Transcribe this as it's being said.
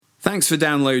Thanks for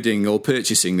downloading or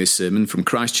purchasing this sermon from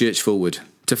Christ Church Fulwood.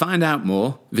 To find out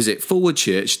more, visit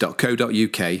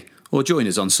fulwoodchurch.co.uk or join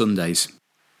us on Sundays.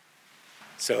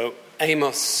 So,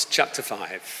 Amos chapter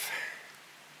 5.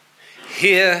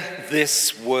 Hear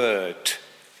this word,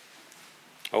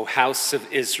 O house of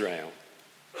Israel.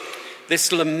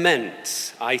 This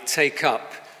lament I take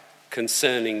up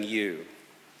concerning you.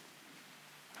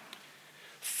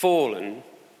 Fallen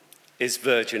is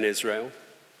virgin Israel,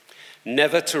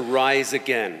 never to rise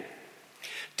again,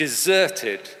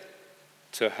 deserted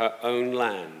to her own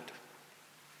land,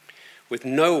 with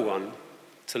no one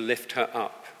to lift her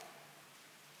up.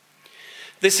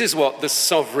 This is what the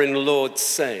sovereign Lord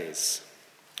says.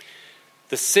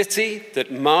 The city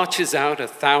that marches out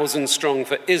 1,000 strong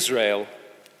for Israel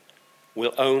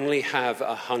will only have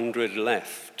 100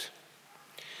 left.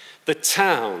 The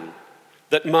town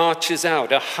that marches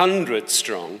out 100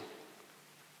 strong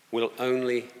will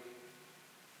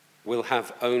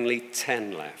have only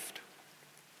 10 left.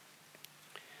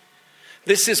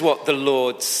 This is what the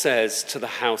Lord says to the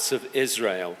house of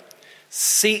Israel.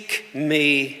 Seek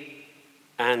me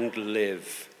and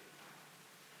live.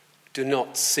 Do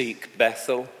not seek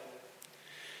Bethel.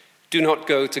 Do not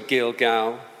go to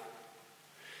Gilgal.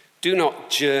 Do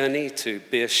not journey to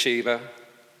Beersheba,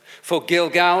 for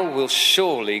Gilgal will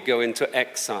surely go into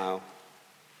exile,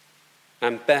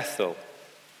 and Bethel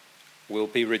will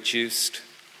be reduced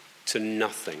to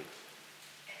nothing.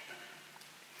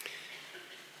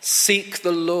 Seek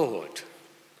the Lord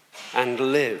and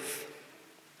live,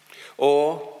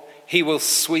 or he will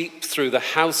sweep through the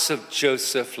house of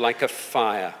Joseph like a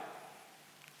fire.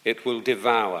 It will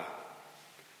devour,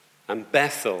 and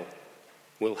Bethel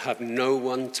will have no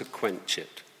one to quench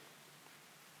it.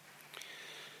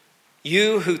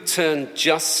 You who turn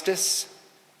justice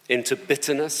into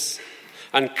bitterness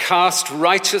and cast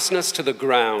righteousness to the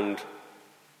ground,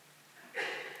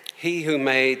 he who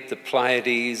made the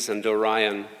Pleiades and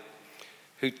Orion,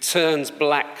 who turns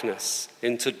blackness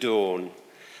into dawn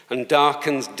and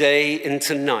darkens day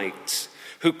into night,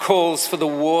 who calls for the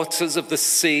waters of the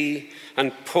sea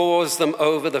and pours them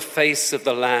over the face of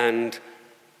the land,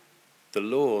 the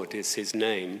Lord is his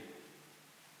name.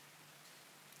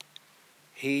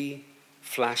 He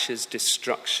flashes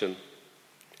destruction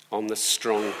on the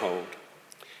stronghold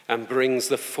and brings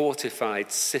the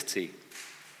fortified city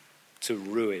to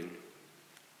ruin.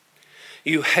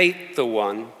 You hate the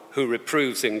one who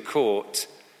reproves in court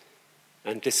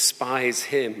and despise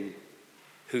him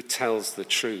who tells the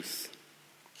truth.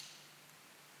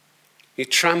 You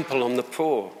trample on the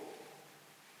poor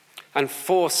and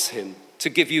force him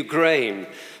to give you grain.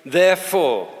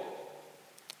 Therefore,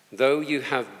 though you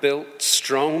have built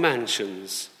strong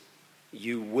mansions,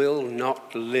 you will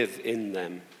not live in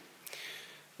them.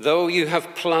 Though you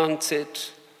have planted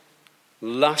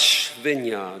lush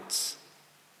vineyards,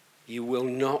 you will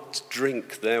not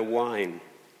drink their wine.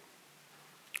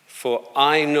 For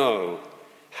I know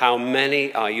how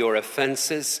many are your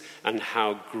offenses and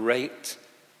how great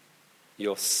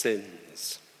your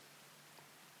sins.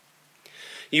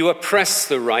 You oppress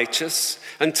the righteous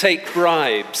and take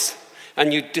bribes,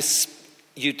 and you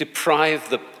deprive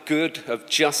the good of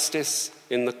justice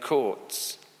in the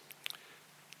courts,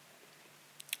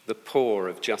 the poor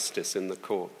of justice in the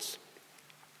courts.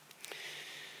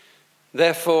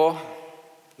 Therefore,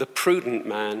 the prudent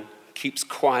man keeps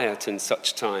quiet in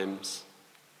such times,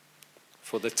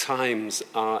 for the times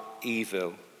are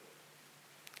evil.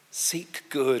 Seek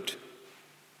good,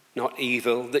 not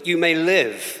evil, that you may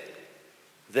live.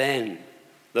 Then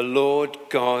the Lord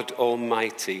God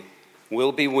Almighty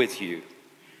will be with you,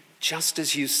 just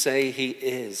as you say he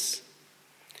is.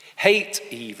 Hate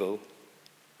evil,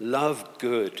 love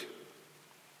good.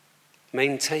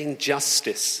 Maintain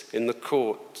justice in the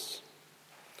courts.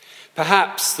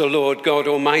 Perhaps the Lord God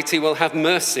Almighty will have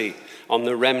mercy on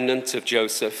the remnant of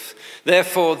Joseph.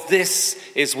 Therefore, this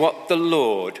is what the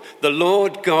Lord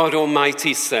God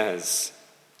Almighty says.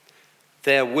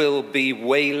 There will be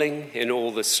wailing in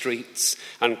all the streets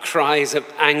and cries of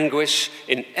anguish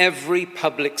in every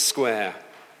public square.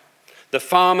 The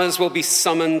farmers will be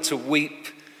summoned to weep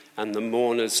and the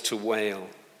mourners to wail.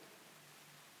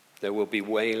 There will be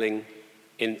wailing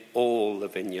in all the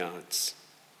vineyards.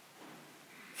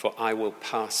 For I will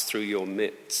pass through your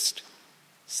midst,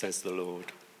 says the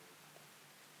Lord.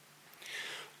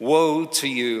 Woe to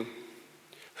you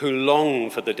who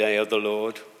long for the day of the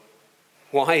Lord.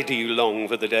 Why do you long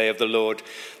for the day of the Lord?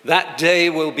 That day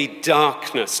will be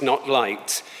darkness, not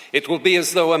light. It will be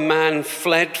as though a man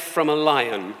fled from a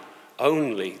lion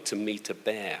only to meet a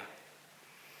bear.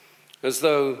 As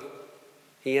though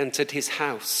he entered his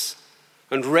house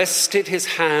and rested his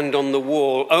hand on the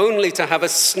wall only to have a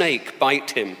snake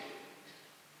bite him?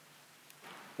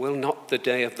 Will not the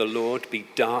day of the Lord be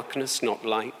darkness, not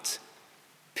light,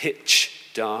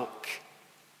 pitch dark,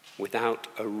 without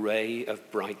a ray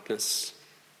of brightness?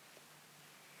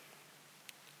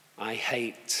 I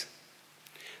hate,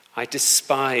 I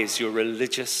despise your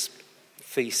religious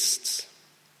feasts.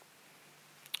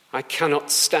 I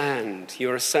cannot stand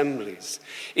your assemblies.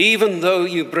 Even though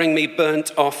you bring me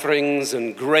burnt offerings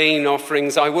and grain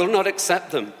offerings, I will not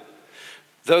accept them.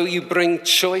 Though you bring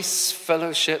choice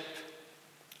fellowship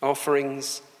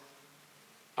offerings,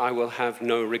 I will have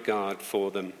no regard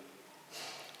for them.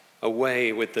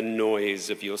 Away with the noise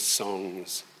of your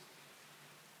songs.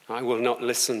 I will not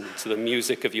listen to the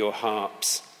music of your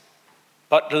harps.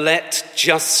 But let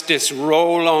justice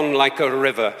roll on like a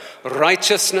river,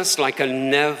 righteousness like a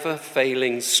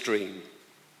never-failing stream.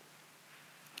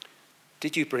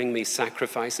 Did you bring me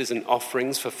sacrifices and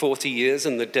offerings for 40 years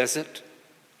in the desert,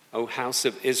 O house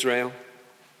of Israel?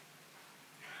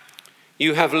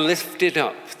 You have lifted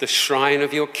up the shrine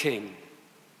of your king,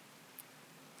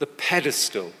 the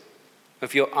pedestal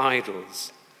of your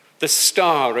idols, the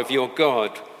star of your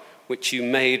God, which you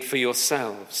made for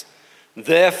yourselves.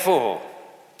 Therefore,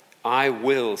 I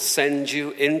will send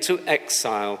you into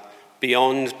exile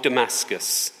beyond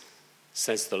Damascus,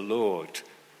 says the Lord,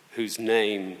 whose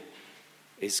name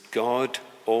is God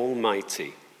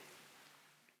Almighty.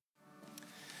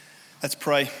 Let's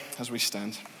pray as we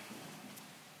stand.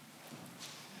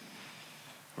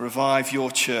 Revive your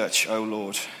church, O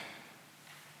Lord.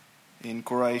 In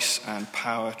grace and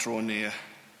power draw near.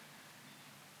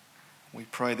 We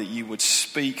pray that you would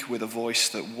speak with a voice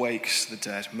that wakes the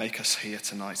dead. Make us hear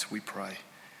tonight, we pray.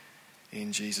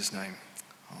 In Jesus' name,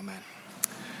 amen.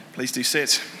 Please do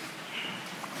sit.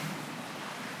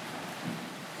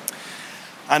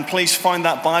 And please find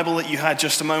that Bible that you had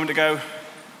just a moment ago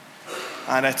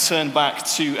and turn back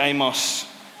to Amos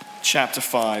chapter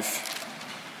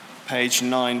 5, page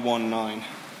 919.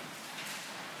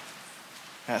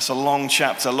 It's a long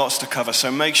chapter, lots to cover, so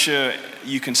make sure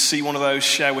you can see one of those,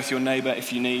 share with your neighbour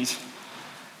if you need,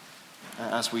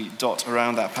 as we dot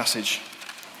around that passage.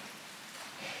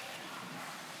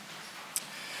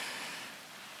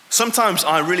 Sometimes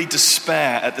I really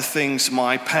despair at the things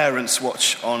my parents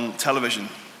watch on television.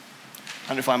 I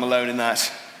don't know if I'm alone in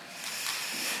that.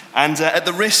 And at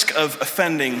the risk of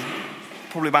offending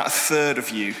probably about a third of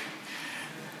you,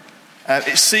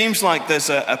 it seems like there's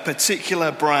a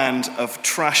particular brand of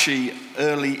trashy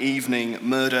early evening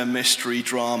murder mystery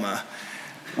drama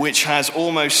which has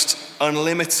almost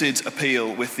unlimited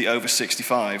appeal with the over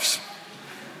 65s.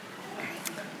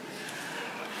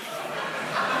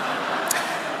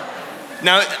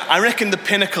 Now, I reckon the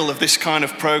pinnacle of this kind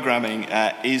of programming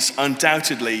is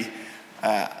undoubtedly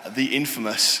the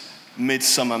infamous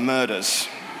Midsomer Murders.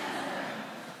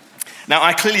 Now,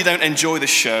 I clearly don't enjoy this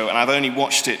show, and I've only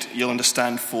watched it, you'll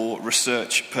understand, for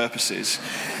research purposes.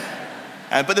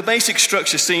 But the basic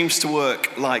structure seems to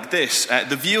work like this.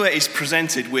 The viewer is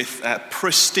presented with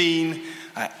pristine,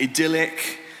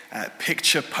 idyllic,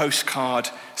 picture postcard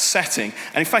setting.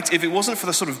 And in fact, if it wasn't for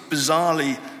the sort of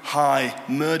bizarrely high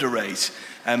murder rate,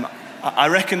 I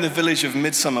reckon the village of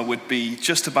Midsomer would be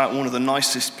just about one of the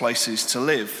nicest places to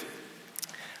live.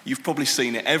 You've probably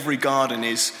seen it. Every garden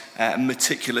is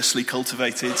meticulously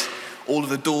cultivated. All of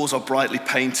the doors are brightly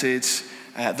painted.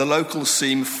 The locals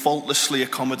seem faultlessly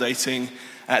accommodating.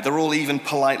 They're all even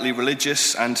politely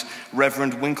religious, and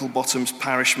Reverend Winklebottom's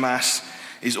parish mass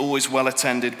is always well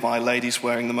attended by ladies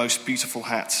wearing the most beautiful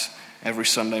hats every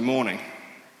Sunday morning.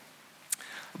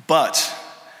 But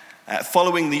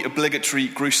following the obligatory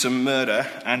gruesome murder,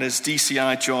 and as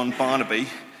DCI John Barnaby,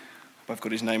 I've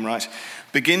got his name right,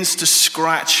 begins to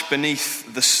scratch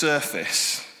beneath the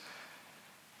surface,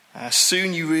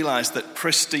 soon you realise that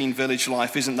pristine village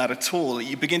life isn't that at all.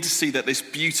 You begin to see that this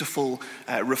beautiful,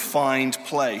 refined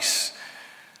place,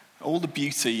 all the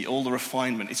beauty, all the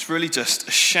refinement, it's really just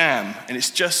a sham, and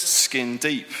it's just skin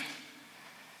deep.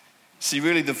 See,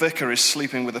 really the vicar is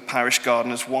sleeping with the parish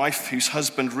gardener's wife, whose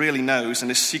husband really knows and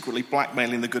is secretly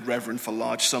blackmailing the good reverend for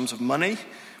large sums of money,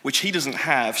 which he doesn't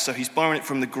have, so he's borrowing it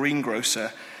from the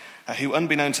greengrocer, who,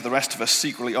 unbeknown to the rest of us,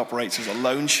 secretly operates as a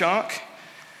loan shark.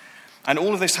 And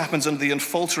all of this happens under the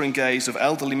unfaltering gaze of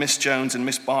elderly Miss Jones and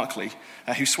Miss Barclay,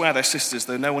 who swear they're sisters,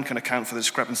 though no one can account for the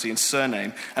discrepancy in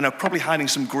surname, and are probably hiding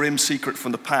some grim secret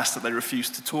from the past that they refuse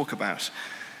to talk about.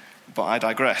 But I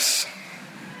digress.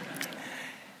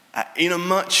 In a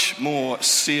much more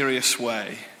serious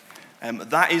way,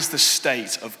 that is the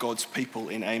state of God's people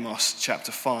in Amos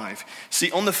chapter 5.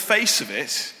 See, on the face of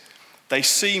it, they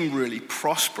seem really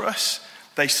prosperous.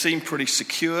 They seem pretty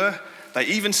secure. They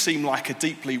even seem like a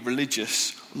deeply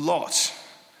religious lot.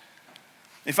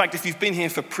 In fact, if you've been here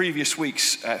for previous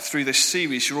weeks through this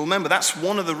series, you'll remember that's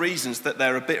one of the reasons that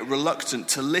they're a bit reluctant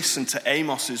to listen to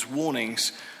Amos's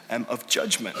warnings of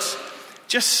judgment.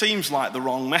 Just seems like the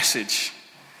wrong message.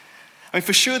 I mean,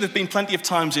 for sure, there have been plenty of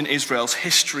times in Israel's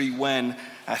history when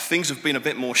things have been a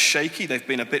bit more shaky, they've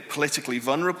been a bit politically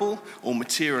vulnerable or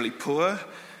materially poor.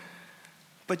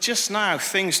 But just now,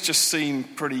 things just seem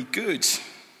pretty good.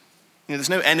 There's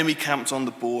no enemy camps on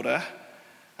the border.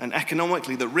 And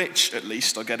economically, the rich, at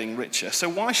least, are getting richer. So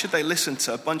why should they listen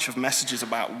to a bunch of messages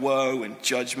about woe and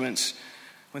judgment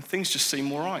when things just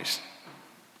seem all right?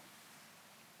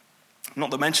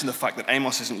 Not to mention the fact that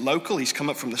Amos isn't local. He's come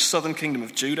up from the southern kingdom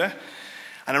of Judah.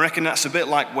 And I reckon that's a bit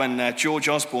like when George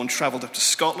Osborne travelled up to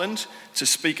Scotland to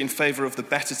speak in favour of the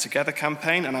Better Together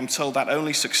campaign. And I'm told that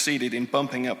only succeeded in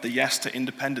bumping up the Yes to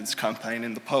Independence campaign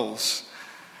in the polls.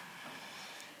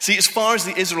 See, as far as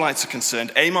the Israelites are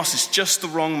concerned, Amos is just the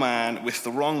wrong man with the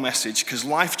wrong message because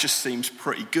life just seems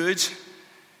pretty good,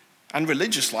 and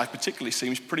religious life particularly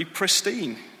seems pretty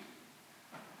pristine.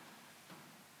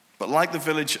 But like the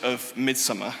village of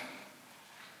Midsummer,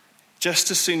 just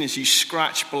as soon as you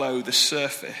scratch below the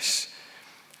surface,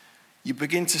 you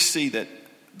begin to see that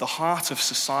the heart of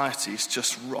society is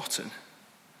just rotten.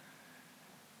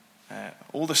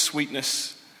 All the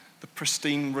sweetness, the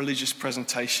pristine religious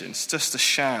presentation, it's just a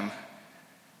sham.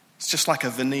 It's just like a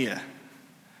veneer.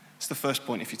 It's the first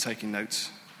point if you're taking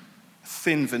notes. A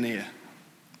thin veneer.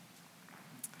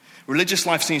 Religious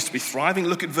life seems to be thriving.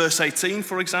 Look at verse 18,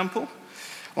 for example.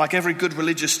 Like every good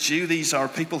religious Jew, these are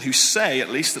people who say, at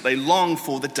least, that they long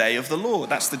for the day of the Lord.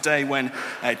 That's the day when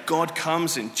God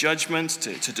comes in judgment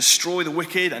to destroy the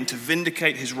wicked and to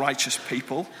vindicate his righteous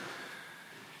people.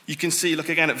 You can see, look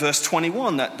again at verse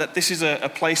 21, that this is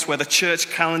a place where the church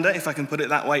calendar, if I can put it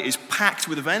that way, is packed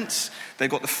with events. They've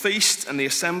got the feast and the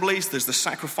assemblies, there's the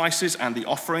sacrifices and the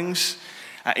offerings.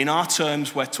 In our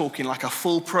terms, we're talking like a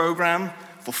full program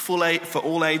for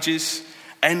all ages,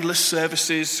 endless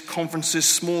services, conferences,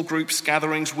 small groups,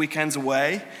 gatherings, weekends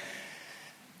away.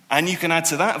 And you can add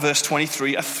to that, verse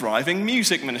 23, a thriving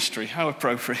music ministry. How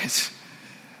appropriate.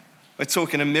 We're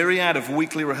talking a myriad of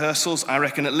weekly rehearsals, I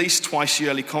reckon at least twice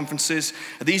yearly conferences.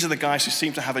 These are the guys who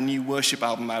seem to have a new worship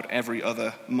album out every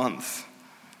other month.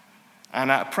 And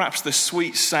perhaps the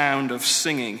sweet sound of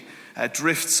singing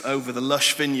drifts over the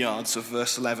lush vineyards of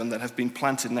verse 11 that have been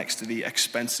planted next to the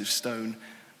expensive stone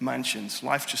mansions.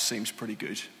 Life just seems pretty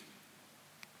good.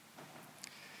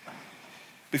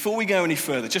 Before we go any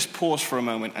further, just pause for a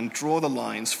moment and draw the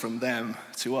lines from them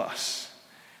to us.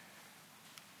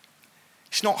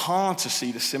 It's not hard to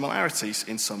see the similarities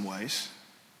in some ways.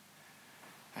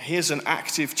 Here's an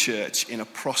active church in a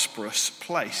prosperous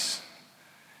place.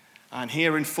 And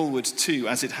here in Fulwood too,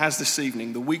 as it has this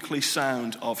evening, the weekly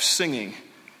sound of singing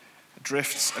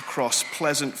drifts across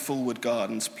pleasant Fulwood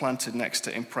gardens planted next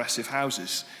to impressive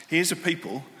houses. Here's a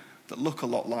people that look a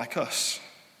lot like us.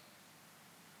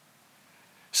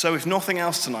 So if nothing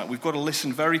else tonight, we've got to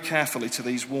listen very carefully to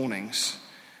these warnings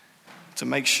to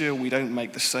make sure we don't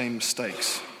make the same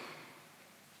mistakes.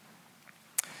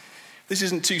 This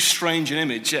isn't too strange an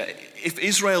image. If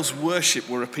Israel's worship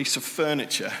were a piece of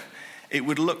furniture, it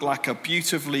would look like a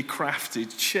beautifully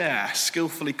crafted chair,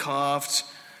 skillfully carved,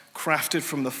 crafted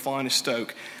from the finest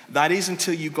oak. That is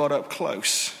until you got up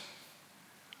close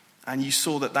and you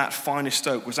saw that finest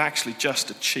oak was actually just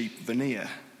a cheap veneer,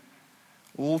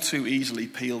 all too easily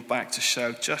peeled back to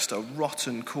show just a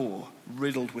rotten core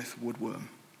riddled with woodworm.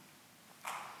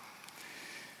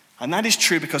 And that is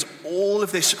true because all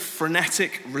of this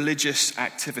frenetic religious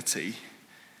activity,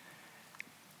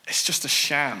 it's just a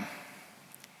sham.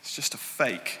 It's just a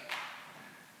fake.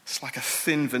 It's like a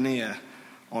thin veneer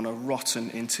on a rotten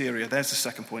interior. There's the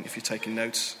second point if you're taking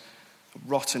notes. A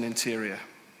rotten interior.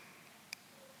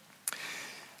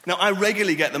 Now, I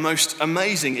regularly get the most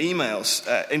amazing emails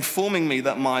informing me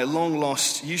that my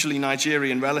long-lost, usually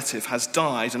Nigerian relative has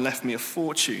died and left me a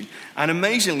fortune. And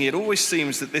amazingly, it always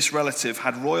seems that this relative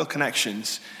had royal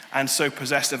connections and so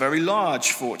possessed a very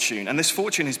large fortune. And this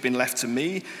fortune has been left to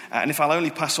me, and if I'll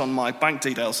only pass on my bank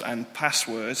details and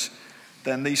password,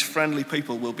 then these friendly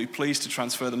people will be pleased to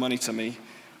transfer the money to me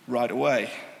right away.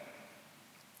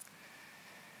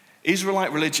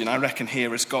 Israelite religion, I reckon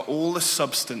here, has got all the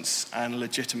substance and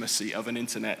legitimacy of an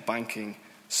internet banking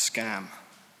scam.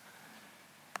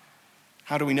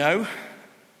 How do we know?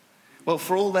 Well,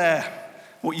 for all their,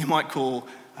 what you might call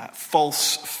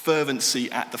false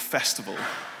fervency at the festival,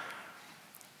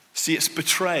 see, it's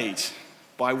betrayed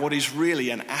by what is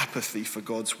really an apathy for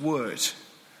God's word.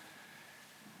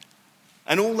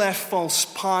 And all their false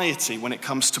piety when it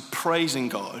comes to praising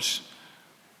God,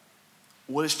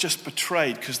 well, it's just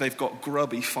betrayed because they've got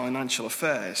grubby financial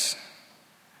affairs.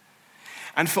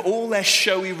 And for all their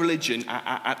showy religion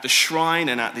at the shrine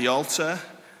and at the altar,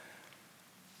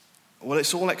 well,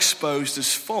 it's all exposed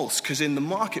as false because in the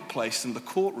marketplace and the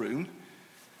courtroom,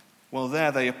 well,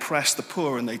 there they oppress the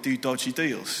poor and they do dodgy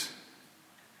deals.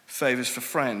 Favors for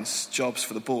friends, jobs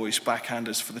for the boys,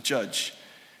 backhanders for the judge,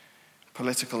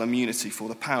 political immunity for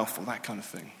the powerful, that kind of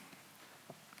thing.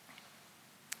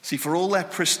 See, for all their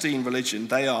pristine religion,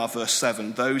 they are, verse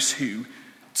 7, those who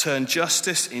turn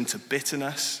justice into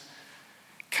bitterness,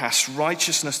 cast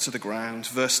righteousness to the ground.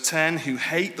 Verse 10, who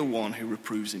hate the one who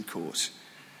reproves in court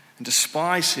and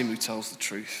despise him who tells the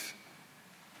truth.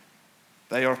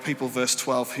 They are a people, verse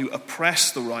 12, who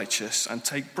oppress the righteous and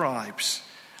take bribes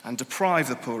and deprive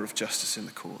the poor of justice in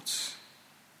the courts.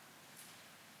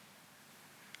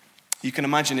 You can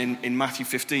imagine in Matthew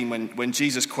 15 when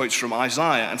Jesus quotes from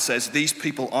Isaiah and says, these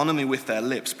people honor me with their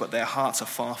lips, but their hearts are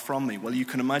far from me. Well, you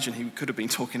can imagine he could have been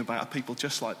talking about a people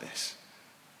just like this.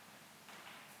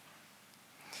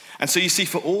 And so you see,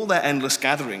 for all their endless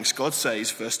gatherings, God says,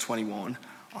 verse 21,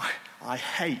 I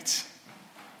hate,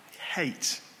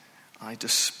 I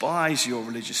despise your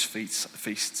religious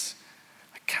feasts.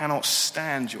 I cannot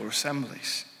stand your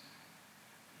assemblies.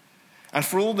 And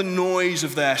for all the noise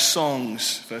of their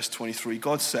songs, verse 23,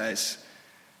 God says,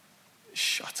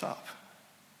 shut up.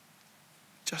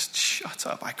 Just shut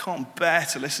up. I can't bear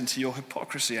to listen to your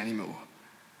hypocrisy anymore.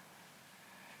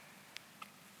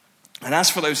 And as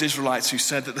for those Israelites who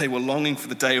said that they were longing for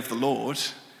the day of the Lord,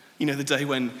 you know, the day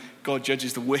when God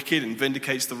judges the wicked and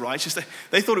vindicates the righteous,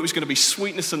 they thought it was going to be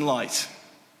sweetness and light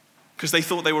because they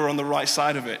thought they were on the right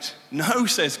side of it. No,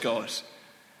 says God,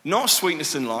 not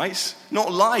sweetness and light,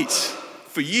 not light.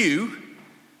 For you,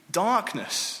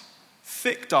 darkness,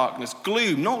 thick darkness,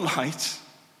 gloom, not light.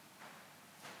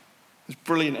 There's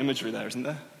brilliant imagery there, isn't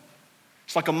there?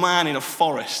 It's like a man in a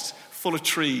forest full of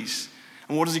trees.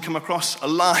 And what does he come across? A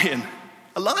lion.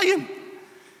 A lion.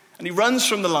 And he runs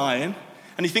from the lion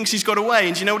and he thinks he's got away.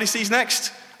 And do you know what he sees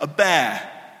next? A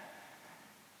bear.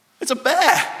 It's a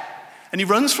bear. And he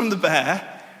runs from the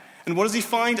bear. And what does he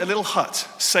find? A little hut.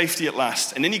 Safety at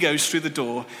last. And then he goes through the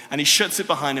door and he shuts it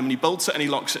behind him and he bolts it and he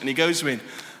locks it and he goes in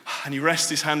and he rests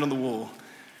his hand on the wall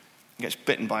and gets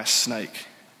bitten by a snake.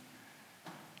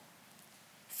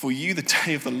 For you, the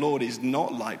day of the Lord is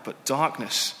not light but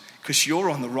darkness, because you're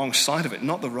on the wrong side of it,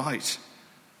 not the right.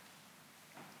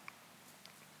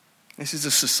 This is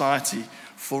a society,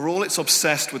 for all it's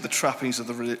obsessed with the trappings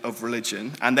of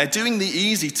religion, and they're doing the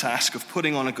easy task of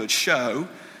putting on a good show.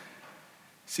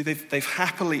 See, they've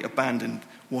happily abandoned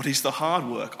what is the hard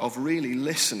work of really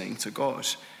listening to God.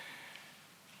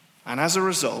 And as a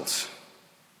result,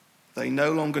 they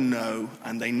no longer know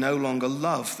and they no longer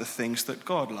love the things that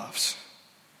God loves.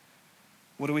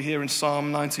 What do we hear in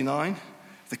Psalm 99?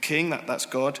 The king, that's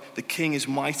God, the king is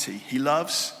mighty. He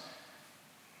loves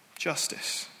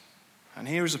justice. And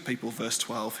here is a people, verse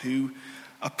 12, who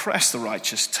oppress the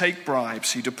righteous, take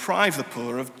bribes, who deprive the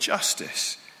poor of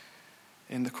justice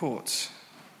in the courts.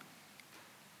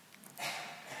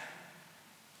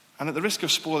 And at the risk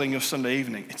of spoiling your Sunday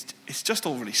evening, it's just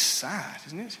all really sad,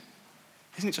 isn't it?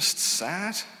 Isn't it just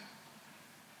sad?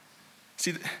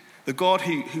 See, the God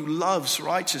who loves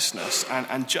righteousness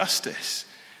and justice,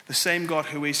 the same God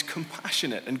who is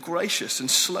compassionate and gracious and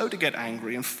slow to get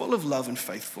angry and full of love and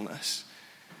faithfulness.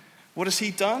 What has he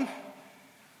done?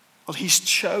 Well, he's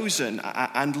chosen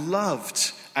and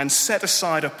loved and set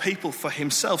aside a people for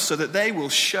himself so that they will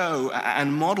show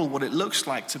and model what it looks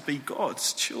like to be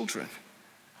God's children.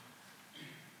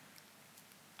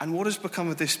 And what has become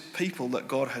of this people that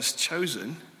God has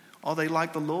chosen? Are they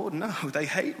like the Lord? No, they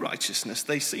hate righteousness.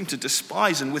 They seem to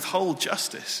despise and withhold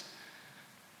justice.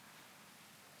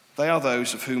 They are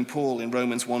those of whom Paul in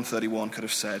Romans 1:31 could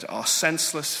have said are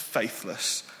senseless,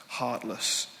 faithless,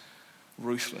 heartless,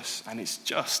 ruthless. And it's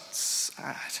just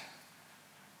sad.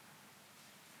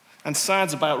 And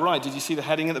sad's about right. Did you see the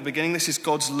heading at the beginning? This is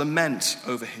God's lament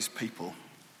over his people.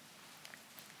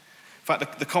 In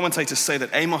fact, the commentators say that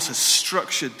Amos has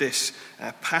structured this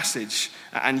passage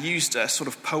and used a sort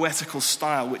of poetical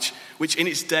style, which in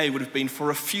its day would have been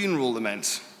for a funeral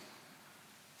lament.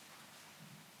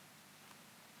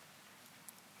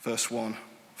 Verse 1,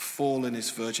 fallen is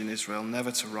virgin Israel,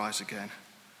 never to rise again,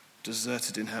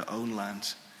 deserted in her own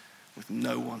land, with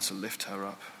no one to lift her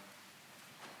up.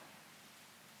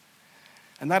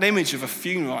 And that image of a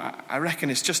funeral, I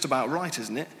reckon, is just about right,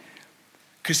 isn't it?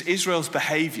 Because Israel's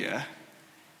behavior,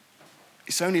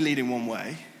 it's only leading one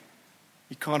way.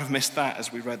 You can't have missed that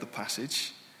as we read the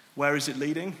passage. Where is it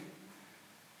leading?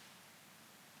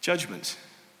 judgment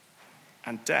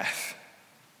and death.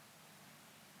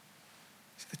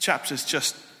 The chapter's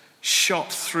just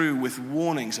shot through with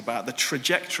warnings about the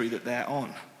trajectory that they're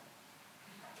on.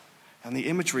 And the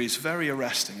imagery is very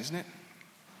arresting, isn't it?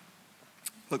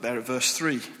 Look there at verse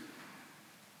 3.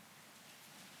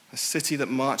 A city that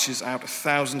marches out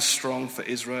 1,000 strong for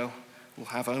Israel will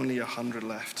have only 100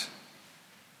 left.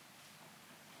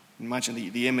 Imagine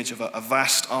the image of a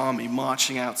vast army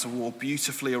marching out to war,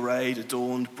 beautifully arrayed,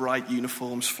 adorned, bright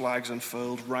uniforms, flags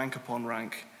unfurled, rank upon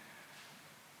rank.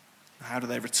 How do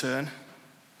they return?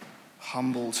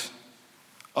 Humbled,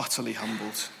 utterly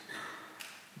humbled,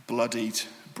 bloodied,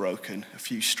 broken, a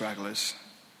few stragglers.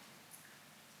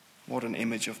 What an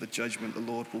image of the judgment the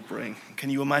Lord will bring.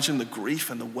 Can you imagine the grief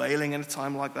and the wailing in a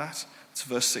time like that? It's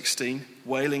verse 16.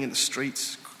 Wailing in the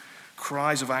streets,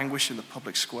 cries of anguish in the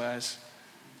public squares.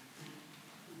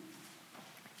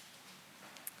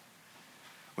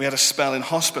 We had a spell in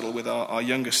hospital with our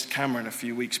youngest Cameron a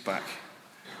few weeks back.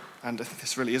 And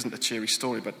this really isn't a cheery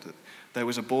story, but there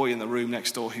was a boy in the room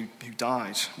next door who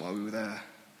died while we were there.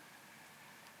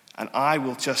 And I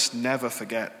will just never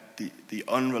forget the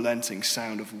unrelenting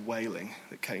sound of wailing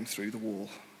that came through the wall.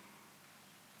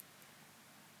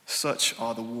 Such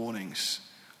are the warnings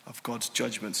of God's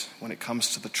judgment when it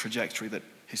comes to the trajectory that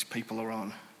his people are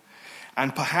on.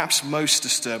 And perhaps most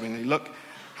disturbingly, look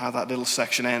how that little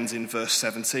section ends in verse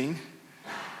 17.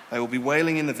 They will be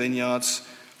wailing in the vineyards,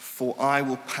 for I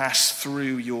will pass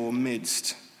through your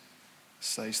midst,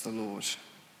 says the Lord.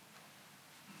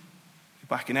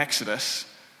 Back in Exodus,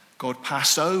 God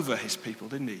passed over his people,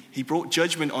 didn't he? He brought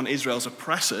judgment on Israel's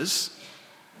oppressors,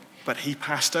 but he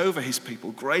passed over his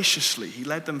people graciously. He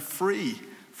led them free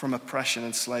from oppression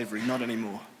and slavery. Not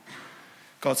anymore.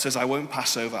 God says, I won't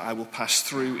pass over, I will pass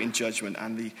through in judgment.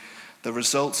 And the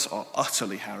results are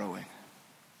utterly harrowing.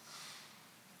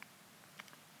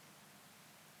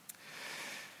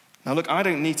 Now look, I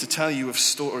don't need to tell you of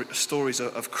stories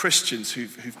of Christians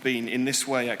who've been in this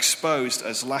way exposed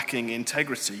as lacking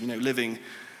integrity, living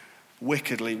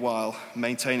wickedly while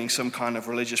maintaining some kind of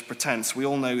religious pretense. We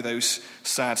all know those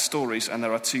sad stories, and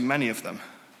there are too many of them.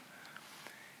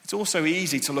 It's also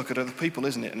easy to look at other people,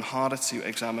 isn't it, and harder to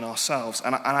examine ourselves.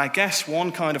 And I guess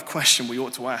one kind of question we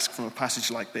ought to ask from a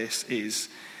passage like this is,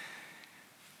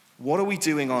 what are we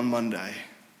doing on Monday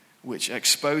which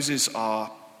exposes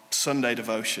our Sunday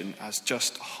devotion as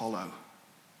just hollow?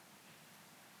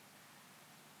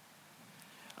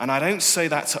 And I don't say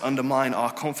that to undermine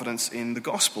our confidence in the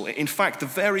gospel. In fact, the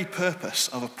very purpose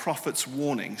of a prophet's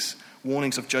warnings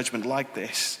of judgment like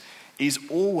this, is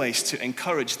always to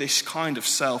encourage this kind of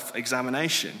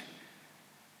self-examination.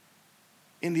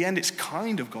 In the end, it's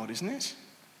kind of God, isn't it?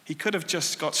 He could have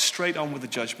just got straight on with the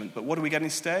judgment, but what do we get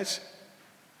instead?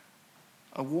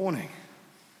 A warning.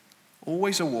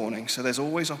 Always a warning, so there's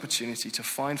always opportunity to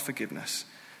find forgiveness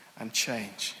and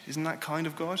change. Isn't that kind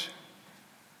of God?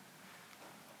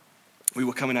 We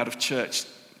were coming out of church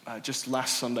just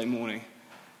last Sunday morning,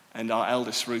 and our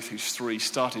eldest, Ruth, who's 3,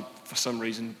 started, for some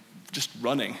reason, just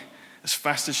running as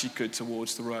fast as she could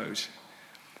towards the road.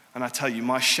 And I tell you,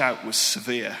 my shout was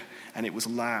severe, and it was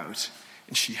loud,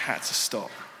 and she had to stop,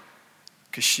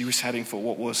 because she was heading for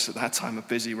what was, at that time, a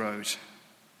busy road.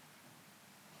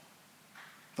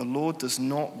 The Lord does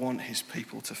not want his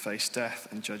people to face death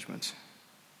and judgment.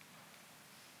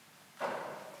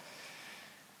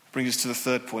 Brings us to the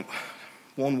third point.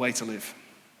 One way to live.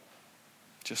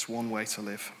 Just one way to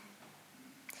live.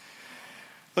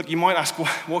 Look, you might ask,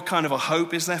 what kind of a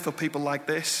hope is there for people like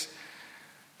this?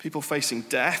 People facing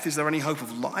death? Is there any hope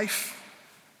of life?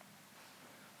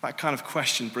 That kind of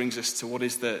question brings us to what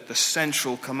is the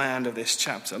central command of this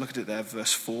chapter. Look at it there,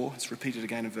 verse 4. It's repeated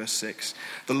again in verse 6.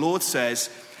 The Lord says,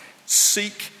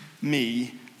 seek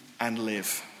me and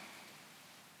live.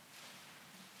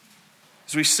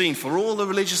 As we've seen, for all the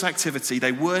religious activity,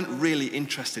 they weren't really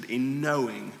interested in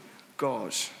knowing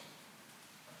God.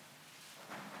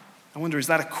 I wonder, is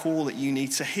that a call that you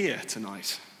need to hear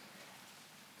tonight?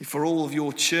 For all of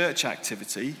your church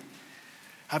activity,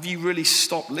 have you really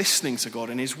stopped listening to God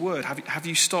and his word? Have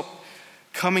you stopped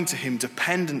coming to him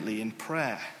dependently in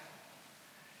prayer?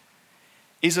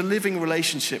 Is a living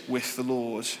relationship with the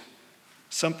Lord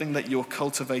something that you're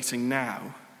cultivating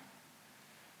now?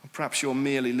 Or perhaps you're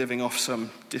merely living off some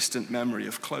distant memory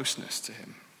of closeness to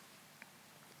him.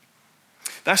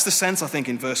 That's the sense, I think,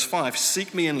 in verse 5.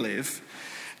 Seek me and live.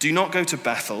 Do not go to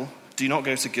Bethel. Do not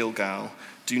go to Gilgal.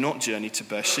 Do not journey to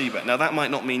Beersheba. Now, that might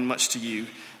not mean much to you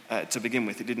to begin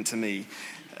with. It didn't to me.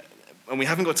 And we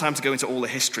haven't got time to go into all the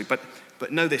history. But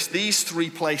know this. These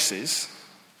 3 places,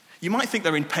 You might think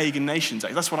they're in pagan nations.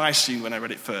 That's what I assumed when I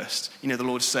read it first. The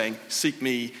Lord's saying, seek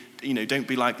me, don't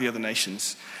be like the other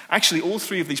nations. Actually, all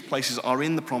three of these places are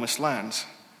in the promised land.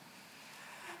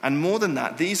 And more than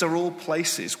that, these are all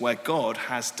places where God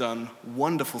has done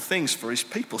wonderful things for his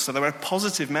people. So there are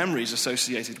positive memories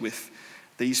associated with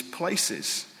these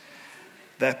places.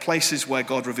 They're places where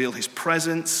God revealed his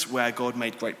presence, where God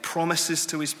made great promises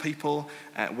to his people,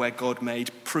 where God made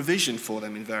provision for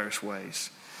them in various ways.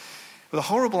 But the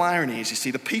horrible irony is, you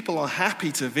see, the people are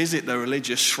happy to visit the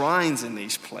religious shrines in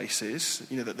these places,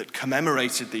 that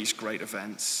commemorated these great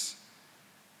events.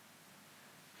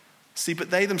 See, but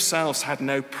they themselves had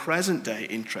no present-day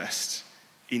interest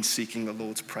in seeking the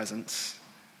Lord's presence,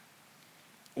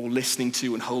 or listening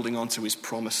to and holding on to his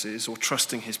promises, or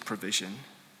trusting his provision.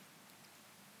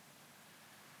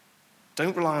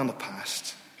 Don't rely on the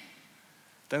past.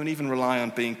 Don't even rely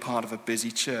on being part of a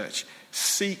busy church.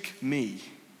 Seek me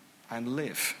and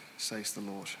live, says the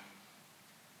Lord.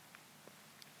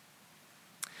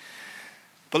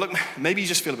 But look, maybe you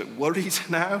just feel a bit worried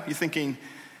now. You're thinking,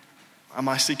 am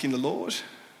I seeking the Lord?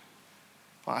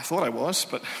 Well, I thought I was,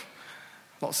 but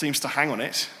a lot seems to hang on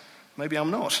it. Maybe I'm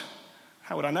not.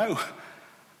 How would I know?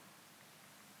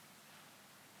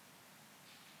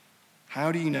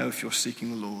 How do you know if you're seeking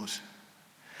the Lord?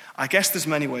 I guess there's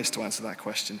many ways to answer that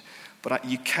question, but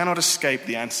you cannot escape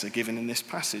the answer given in this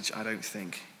passage, I don't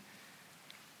think.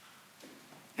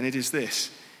 And it is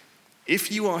this: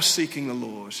 if you are seeking the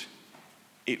Lord,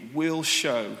 it will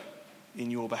show in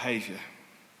your behavior.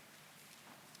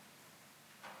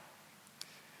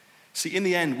 See, in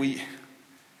the end,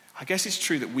 I guess it's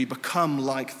true that we become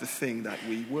like the thing that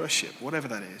we worship, whatever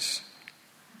that is.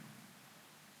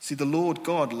 See, the Lord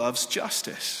God loves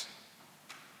justice.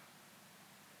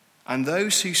 And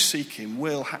those who seek him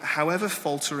will, however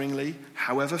falteringly,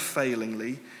 however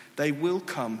failingly, they will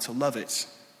come to love it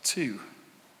too.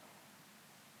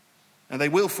 And they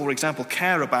will, for example,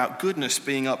 care about goodness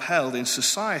being upheld in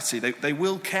society. They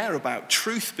will care about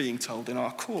truth being told in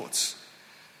our courts.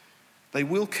 They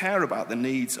will care about the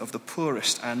needs of the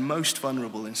poorest and most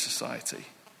vulnerable in society.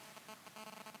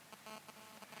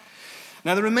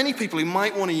 Now, there are many people who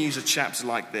might want to use a chapter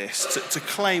like this to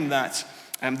claim that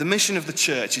the mission of the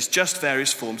church is just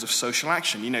various forms of social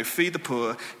action. Feed the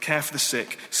poor, care for the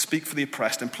sick, speak for the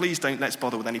oppressed, and please don't let's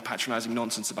bother with any patronizing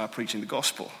nonsense about preaching the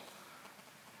gospel.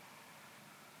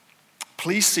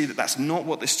 Please see that that's not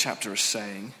what this chapter is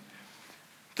saying.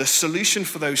 The solution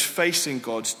for those facing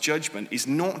God's judgment is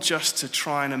not just to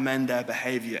try and amend their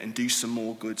behavior and do some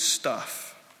more good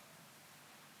stuff.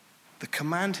 The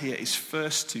command here is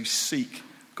first to seek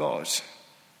God,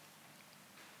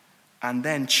 and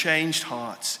then changed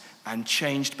hearts and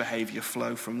changed behavior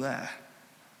flow from there.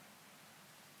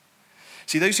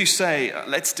 See, those who say,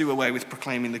 let's do away with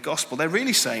proclaiming the gospel, they're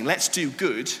really saying, let's do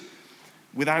good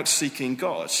without seeking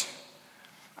God.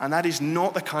 And that is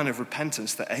not the kind of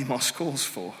repentance that Amos calls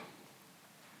for.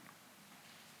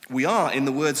 We are, in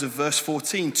the words of verse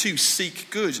 14, to seek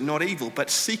good, not evil.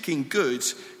 But seeking good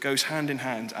goes hand in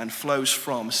hand and flows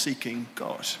from seeking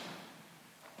God.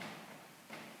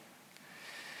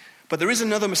 But there is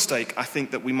another mistake I think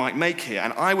that we might make here.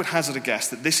 And I would hazard a guess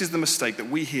that this is the mistake that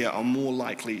we here are more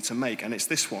likely to make. And it's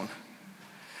this one.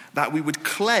 That we would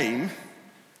claim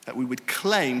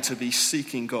to be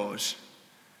seeking God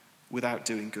without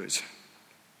doing good.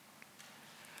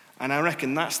 And I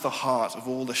reckon that's the heart of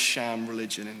all the sham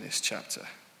religion in this chapter.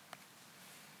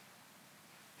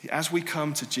 As we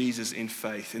come to Jesus in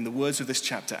faith, in the words of this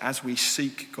chapter, as we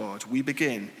seek God, we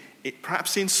begin,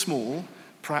 perhaps in small,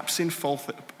 perhaps in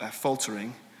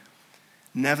faltering,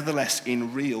 nevertheless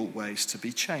in real ways to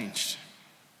be changed.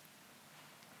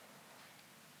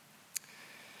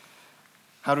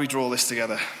 How do we draw this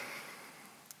together?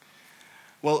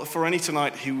 Well, for any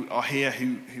tonight who are here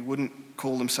who wouldn't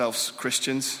call themselves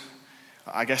Christians,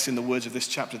 I guess in the words of this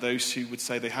chapter, those who would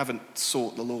say they haven't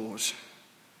sought the Lord.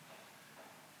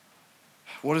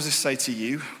 What does this say to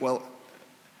you? Well,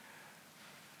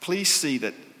 please see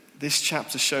that this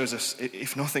chapter shows us,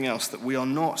 if nothing else, that we are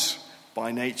not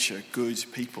by nature good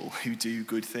people who do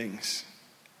good things.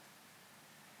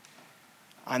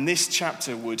 And this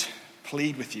chapter would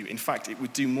plead with you. In fact, it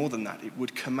would do more than that. It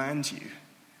would command you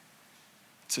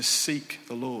to seek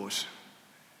the Lord.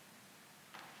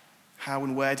 How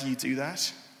and where do you do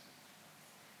that?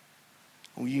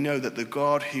 Well, you know that the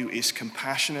God who is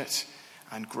compassionate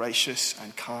and gracious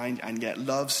and kind and yet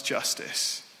loves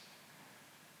justice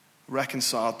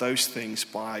reconciled those things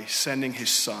by sending his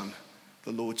Son,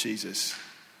 the Lord Jesus,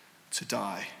 to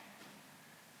die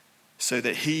so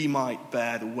that he might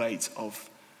bear the weight of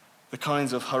the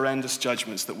kinds of horrendous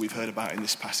judgments that we've heard about in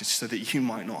this passage so that you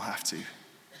might not have to.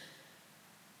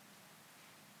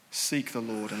 Seek the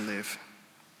Lord and live.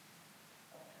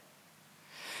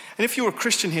 And if you're a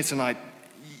Christian here tonight,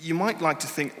 you might like to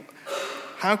think,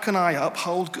 how can I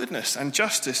uphold goodness and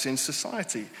justice in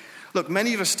society? Look,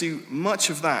 many of us do much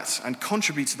of that and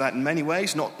contribute to that in many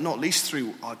ways, not least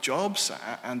through our jobs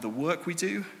and the work we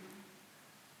do.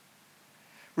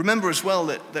 Remember as well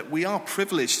that we are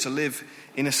privileged to live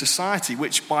in a society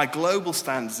which, by global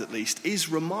standards at least, is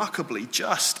remarkably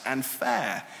just and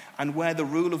fair, and where the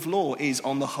rule of law is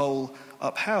on the whole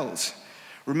upheld.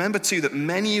 Remember too that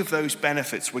many of those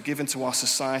benefits were given to our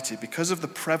society because of the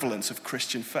prevalence of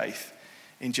Christian faith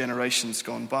in generations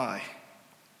gone by.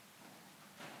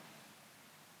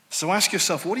 So ask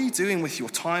yourself, what are you doing with your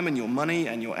time and your money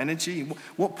and your energy?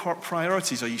 What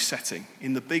priorities are you setting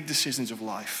in the big decisions of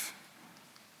life?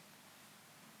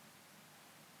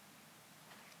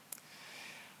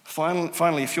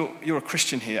 Finally, if you're a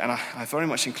Christian here, and I very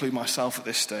much include myself at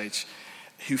this stage,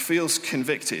 who feels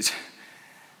convicted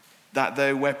that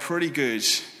though we're pretty good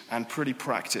and pretty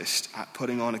practiced at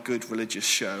putting on a good religious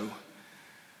show,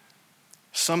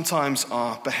 sometimes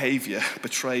our behavior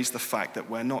betrays the fact that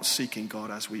we're not seeking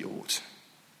God as we ought.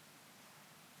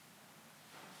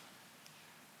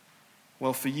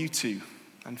 Well, for you too,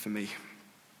 and for me,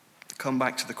 to come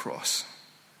back to the cross.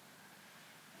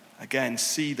 Again,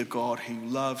 see the God who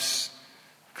loves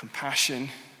compassion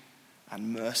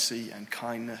and mercy and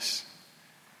kindness,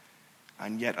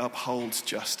 and yet upholds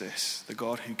justice. The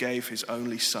God who gave his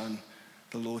only Son,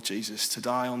 the Lord Jesus, to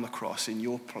die on the cross in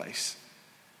your place,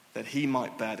 that he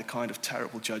might bear the kind of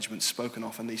terrible judgment spoken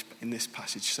of in this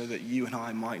passage, so that you and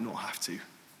I might not have to.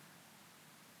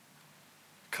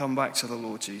 Come back to the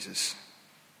Lord Jesus.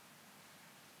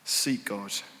 Seek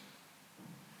God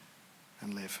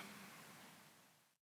and live.